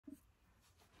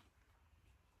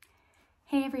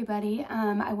Hey everybody,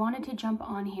 I wanted to jump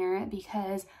on here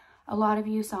because a lot of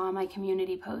you saw my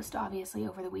community post obviously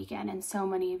over the weekend, and so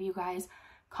many of you guys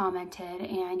commented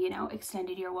and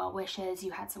extended your well wishes.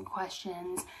 You had some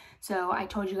questions, so I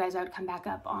told you guys I would come back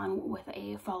up on with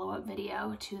a follow-up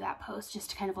video to that post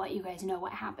just to kind of let you guys know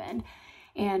what happened.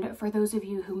 And for those of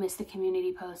you who missed the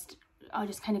community post, I'll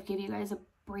just kind of give you guys a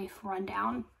brief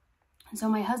rundown. So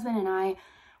my husband and I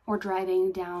were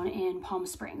driving down in Palm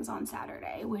Springs on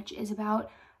Saturday, which is about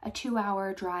a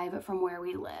 2-hour drive from where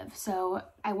we live. So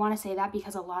I want to say that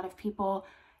because a lot of people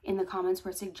in the comments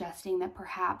were suggesting that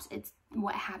perhaps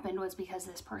what happened was because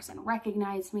this person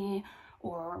recognized me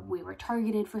or we were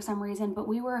targeted for some reason, but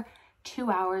we were 2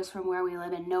 hours from where we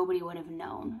live and nobody would have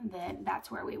known that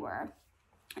that's where we were.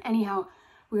 Anyhow,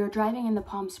 we were driving in the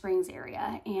Palm Springs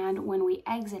area, and when we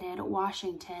exited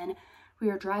Washington, we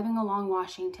were driving along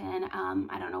Washington,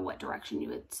 I don't know what direction you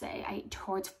would say,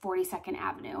 towards 42nd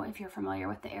Avenue, if you're familiar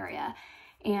with the area.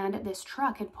 And this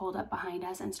truck had pulled up behind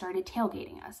us and started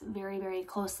tailgating us very, very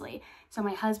closely. So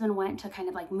my husband went to kind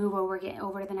of like move over, get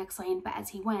over to the next lane, but as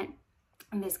he went,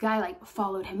 and this guy like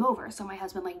followed him over. So my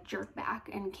husband like jerked back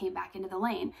and came back into the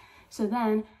lane. So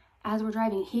then as we're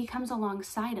driving, he comes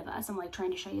alongside of us. I'm like trying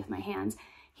to show you with my hands.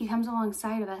 He comes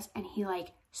alongside of us and he like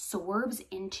swerves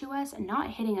into us, not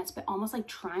hitting us, but almost like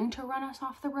trying to run us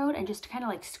off the road and just kind of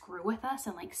like screw with us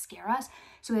and like scare us.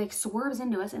 So he like swerves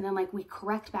into us and then like we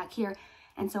correct back here.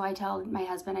 And so I tell my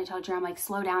husband, I tell Jerome, like,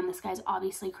 slow down. This guy's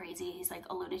obviously crazy. He's like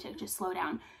a lunatic, just slow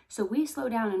down. So we slow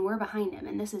down and we're behind him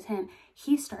and this is him.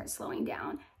 He starts slowing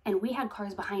down and we had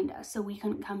cars behind us, so we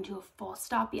couldn't come to a full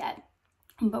stop yet,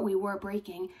 but we were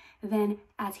braking. Then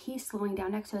as he's slowing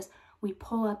down next to us, we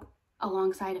pull up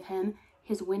alongside of him.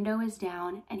 His window is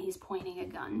down and he's pointing a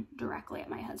gun directly at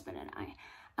my husband and I.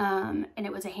 And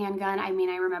it was a handgun. I mean,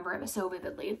 I remember it so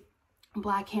vividly.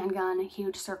 Black handgun,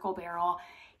 huge circle barrel.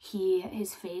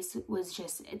 His face was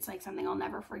just, it's like something I'll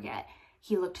never forget.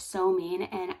 He looked so mean,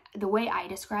 and the way I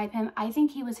describe him, I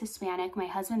think he was Hispanic. My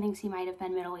husband thinks he might have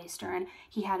been Middle Eastern.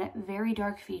 He had very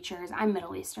dark features. I'm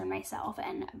Middle Eastern myself,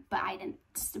 but I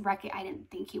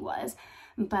didn't think he was.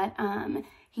 But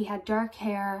he had dark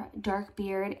hair, dark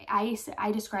beard. I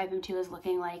describe him too as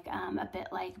looking like a bit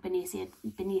like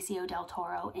Benicio del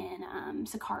Toro in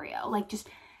Sicario. Like just,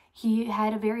 he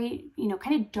had a very,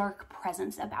 kind of dark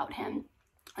presence about him.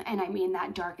 And I mean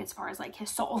that dark as far as like his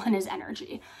soul and his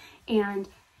energy. And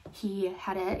he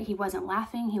wasn't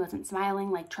laughing, he wasn't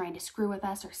smiling, like trying to screw with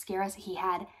us or scare us. He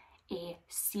had a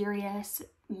serious,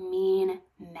 mean,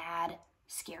 mad,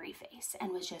 scary face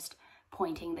and was just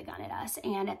pointing the gun at us.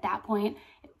 And at that point,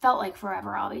 it felt like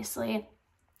forever, obviously.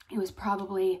 It was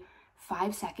probably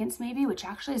 5 seconds maybe, which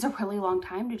actually is a really long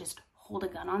time to just hold a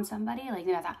gun on somebody. Like,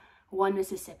 I thought, 1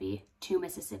 Mississippi, 2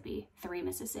 Mississippi, 3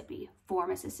 Mississippi, 4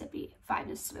 Mississippi, 5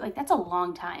 Mississippi. Like, that's a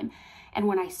long time. And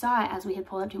when I saw it as we had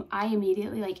pulled up to him, I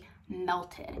immediately like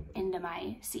melted into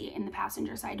my seat in the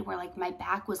passenger side to where like my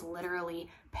back was literally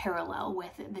parallel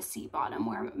with the seat bottom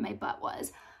where my butt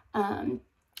was.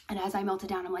 And as I melted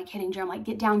down, I'm like hitting Jerome, like,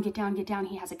 get down, get down, get down.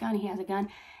 He has a gun, he has a gun.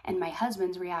 And my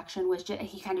husband's reaction was just,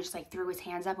 he kind of just like threw his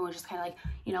hands up and was just kind of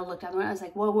like, looked out the window. I was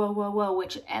like, whoa, whoa, whoa, whoa,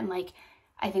 and like,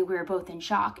 I think we were both in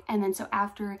shock. And then so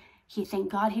after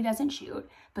thank God he doesn't shoot,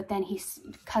 but then he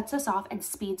cuts us off and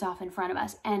speeds off in front of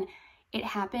us. And it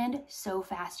happened so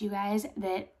fast, you guys,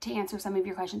 that to answer some of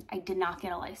your questions, I did not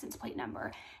get a license plate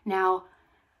number. Now,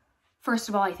 first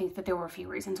of all, I think that there were a few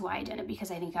reasons why I didn't, because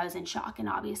I think I was in shock and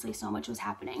obviously so much was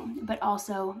happening. But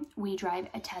also, we drive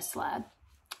a Tesla.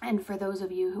 And for those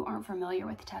of you who aren't familiar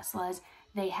with Teslas,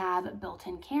 they have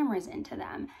built-in cameras into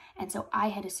them. And so I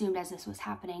had assumed as this was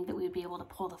happening that we would be able to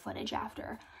pull the footage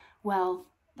after. Well,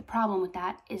 the problem with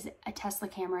that is a Tesla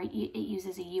camera, it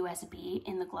uses a USB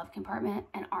in the glove compartment,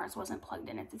 and ours wasn't plugged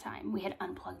in at the time. We had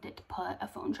unplugged it to put a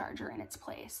phone charger in its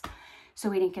place. So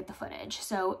we didn't get the footage.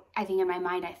 So I think in my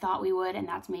mind, I thought we would, and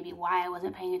that's maybe why I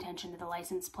wasn't paying attention to the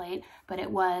license plate, but it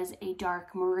was a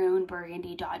dark maroon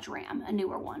burgundy Dodge Ram, a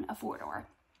newer one, a 4-door.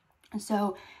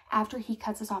 So after he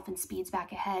cuts us off and speeds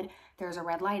back ahead, there's a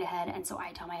red light ahead. And so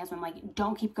I tell my husband, like,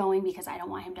 don't keep going because I don't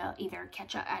want him to either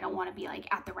catch up. I don't want to be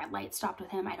like at the red light stopped with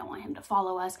him. I don't want him to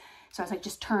follow us. So I was like,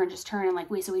 just turn. And like,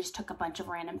 so we just took a bunch of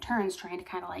random turns trying to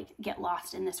kind of like get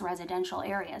lost in this residential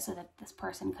area so that this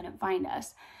person couldn't find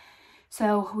us.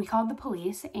 So we called the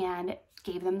police and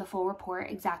gave them the full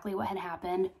report, exactly what had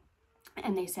happened.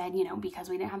 And they said, because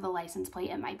we didn't have the license plate,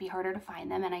 it might be harder to find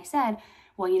them. And I said,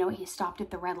 well, he stopped at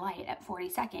the red light at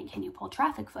 42nd. Can you pull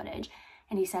traffic footage?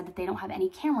 And he said that they don't have any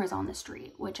cameras on the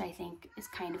street, which I think is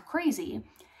kind of crazy.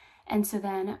 And so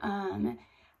then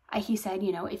he said,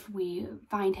 you know, if we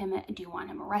find him, do you want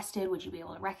him arrested? Would you be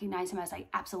able to recognize him? I was like,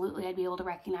 absolutely, I'd be able to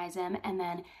recognize him. And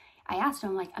then I asked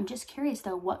him, like, I'm just curious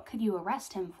though, what could you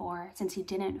arrest him for since he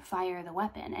didn't fire the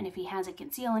weapon? And if he has a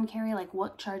conceal and carry, like,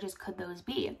 what charges could those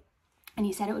be? And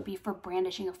he said it would be for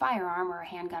brandishing a firearm or a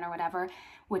handgun or whatever,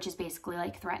 which is basically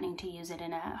like threatening to use it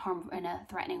in a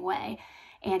threatening way.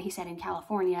 And he said in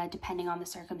California, depending on the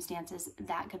circumstances,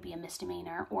 that could be a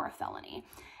misdemeanor or a felony.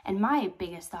 And my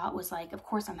biggest thought was like, of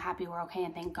course I'm happy we're okay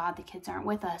and thank God the kids aren't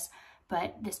with us,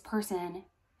 but this person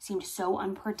seemed so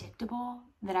unpredictable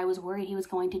that I was worried he was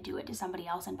going to do it to somebody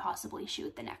else and possibly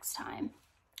shoot the next time,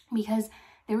 because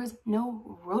there was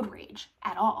no road rage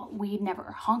at all. We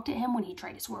never honked at him when he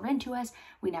tried to swerve into us.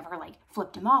 We never like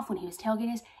flipped him off when he was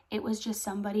tailgating us. It was just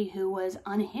somebody who was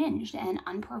unhinged and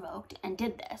unprovoked and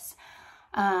did this.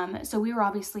 So we were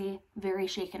obviously very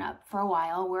shaken up for a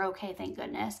while. We're okay, thank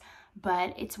goodness.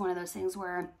 But it's one of those things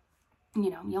where, you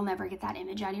know, you'll never get that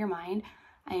image out of your mind.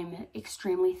 I'm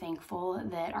extremely thankful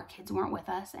that our kids weren't with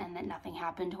us and that nothing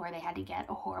happened to where they had to get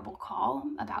a horrible call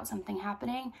about something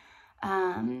happening.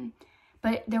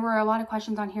 But there were a lot of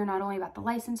questions on here, not only about the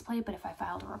license plate, but if I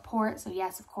filed a report. So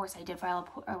yes, of course, I did file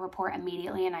a report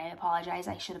immediately, and I apologize.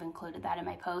 I should have included that in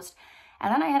my post.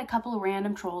 And then I had a couple of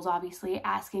random trolls, obviously,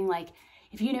 asking, like,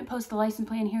 if you didn't post the license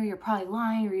plate in here, you're probably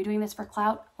lying, or you're doing this for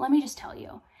clout. Let me just tell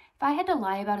you, if I had to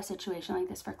lie about a situation like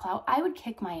this for clout, I would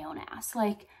kick my own ass.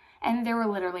 Like, and there were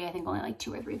literally, I think, only like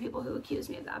 2 or 3 people who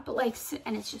accused me of that. But like,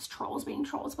 and it's just trolls being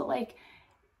trolls. But like,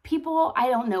 people, I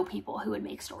don't know people who would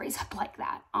make stories up like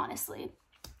that, honestly.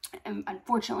 And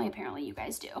unfortunately, apparently you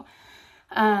guys do.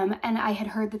 And I had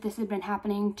heard that this had been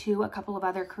happening to a couple of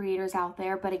other creators out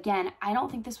there. But again, I don't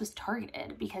think this was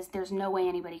targeted, because there's no way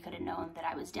anybody could have known that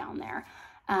I was down there.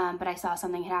 But I saw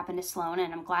something had happened to Sloan,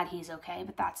 and I'm glad he's okay.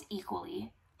 But that's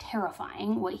equally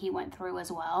terrifying what he went through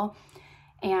as well.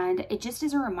 And it just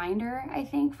is a reminder, I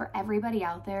think, for everybody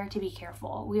out there to be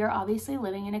careful. We are obviously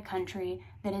living in a country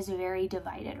that is very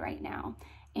divided right now.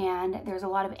 And there's a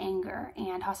lot of anger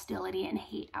and hostility and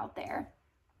hate out there.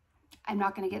 I'm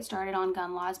not going to get started on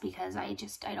gun laws because I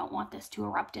don't want this to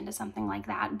erupt into something like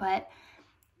that. But,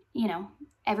 you know,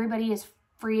 everybody is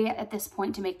free at this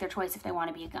point to make their choice if they want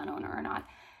to be a gun owner or not.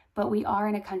 But we are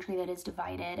in a country that is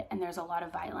divided, and there's a lot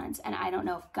of violence. And I don't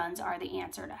know if guns are the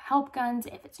answer to help guns.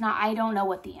 If it's not, I don't know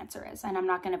what the answer is. And I'm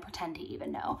not going to pretend to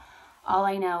even know. All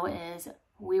I know is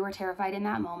we were terrified in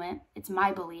that moment. It's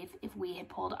my belief if we had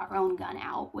pulled our own gun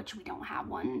out, which we don't have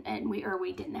one, and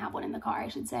we didn't have one in the car, I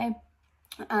should say.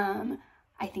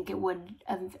 I think it would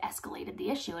have escalated the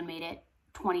issue and made it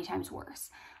 20 times worse.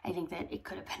 I think that it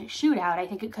could have been a shootout. I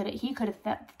think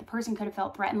the person could have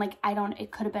felt threatened. Like,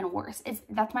 it could have been worse.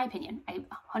 That's my opinion. I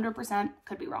 100%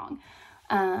 could be wrong.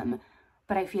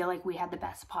 But I feel like we had the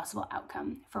best possible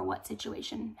outcome for what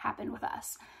situation happened with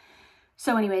us.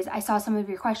 So anyways, I saw some of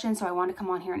your questions, so I want to come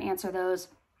on here and answer those.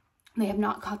 They have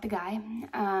not caught the guy.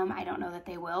 I don't know that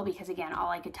they will, because again, all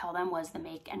I could tell them was the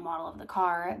make and model of the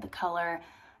car, the color,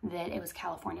 that it was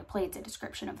California plates, a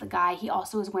description of the guy. He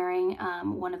also was wearing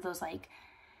one of those like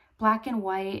black and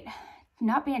white,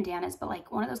 not bandanas, but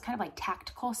like one of those kind of like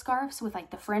tactical scarves with like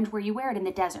the fringe where you wear it in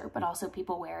the desert, but also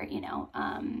people wear it, you know,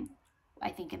 I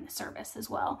think in the service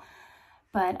as well.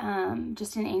 But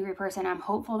just an angry person. I'm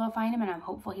hopeful they'll find him, and I'm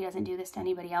hopeful he doesn't do this to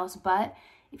anybody else. But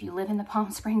if you live in the Palm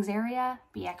Springs area,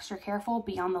 be extra careful,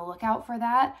 be on the lookout for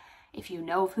that. If you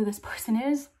know who this person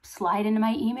is, slide into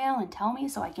my email and tell me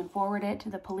so I can forward it to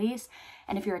the police.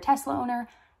 And if you're a Tesla owner,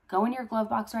 go in your glove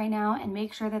box right now and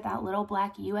make sure that that little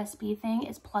black USB thing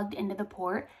is plugged into the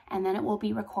port, and then it will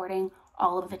be recording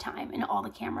all of the time in all the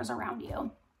cameras around you.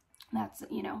 That's,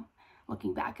 you know,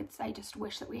 looking back, I just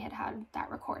wish that we had had that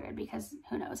recorded, because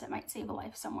who knows, it might save a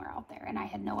life somewhere out there. And I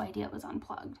had no idea it was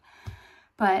unplugged.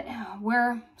 But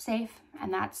we're safe,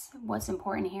 and that's what's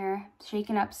important here.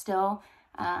 Shaken up still.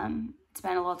 It's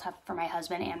been a little tough for my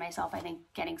husband and myself, I think,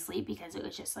 getting sleep, because it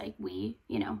was just like we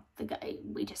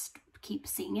just keep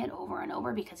seeing it over and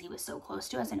over because he was so close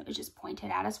to us and it was just pointed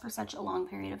at us for such a long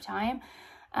period of time.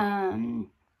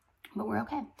 But we're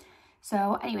okay.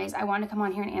 So anyways, I wanted to come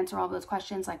on here and answer all those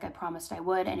questions like I promised I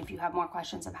would. And if you have more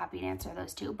questions, I'm happy to answer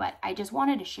those too. But I just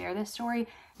wanted to share this story,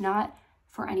 not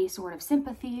for any sort of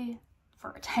sympathy,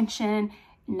 for attention,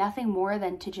 nothing more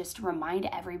than to just remind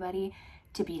everybody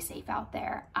to be safe out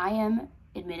there. I am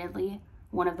admittedly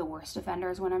one of the worst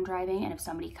offenders when I'm driving. And if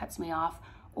somebody cuts me off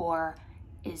or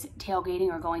is tailgating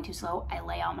or going too slow, I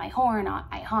lay on my horn,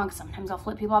 I honk, sometimes I'll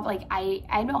flip people up. Like I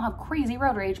don't have crazy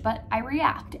road rage, but I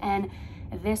react. And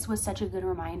this was such a good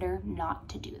reminder not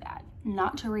to do that,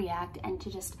 not to react, and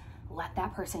to just let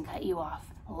that person cut you off.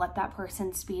 let that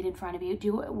person speed in front of you.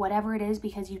 Do whatever it is,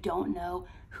 because you don't know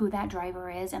who that driver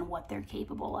is and what they're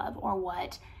capable of or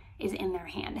what is in their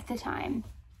hand at the time.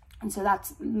 And so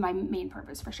that's my main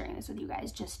purpose for sharing this with you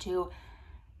guys, just to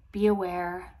be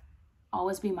aware,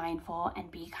 always be mindful, and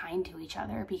be kind to each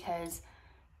other, because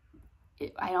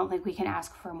I don't think we can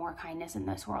ask for more kindness in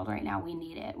this world right now. We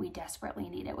need it. We desperately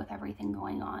need it with everything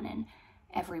going on, and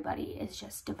everybody is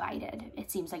just divided.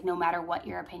 It seems like no matter what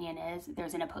your opinion is,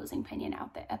 there's an opposing opinion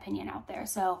out there.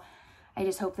 So I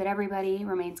just hope that everybody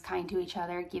remains kind to each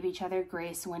other, give each other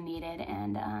grace when needed,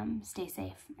 and stay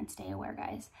safe and stay aware,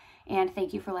 guys. And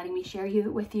thank you for letting me share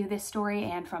with you this story,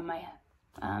 and from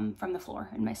the floor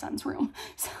in my son's room.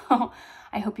 So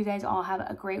I hope you guys all have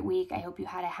a great week. I hope you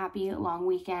had a happy long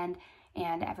weekend,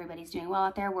 and everybody's doing well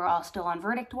out there. We're all still on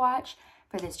verdict watch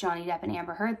for this Johnny Depp and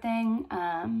Amber Heard thing.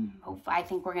 I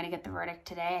think we're going to get the verdict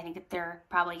today. I think they're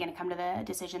probably going to come to the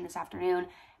decision this afternoon,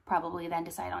 probably then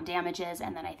decide on damages,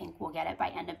 and then I think we'll get it by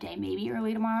end of day, maybe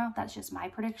early tomorrow. That's just my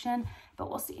prediction, but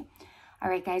we'll see. All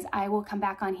right, guys, I will come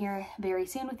back on here very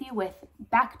soon with you with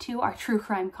back to our true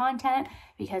crime content,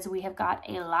 because we have got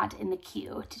a lot in the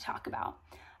queue to talk about.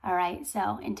 All right,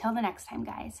 so until the next time,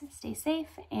 guys, stay safe,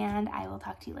 and I will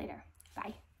talk to you later.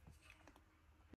 Bye.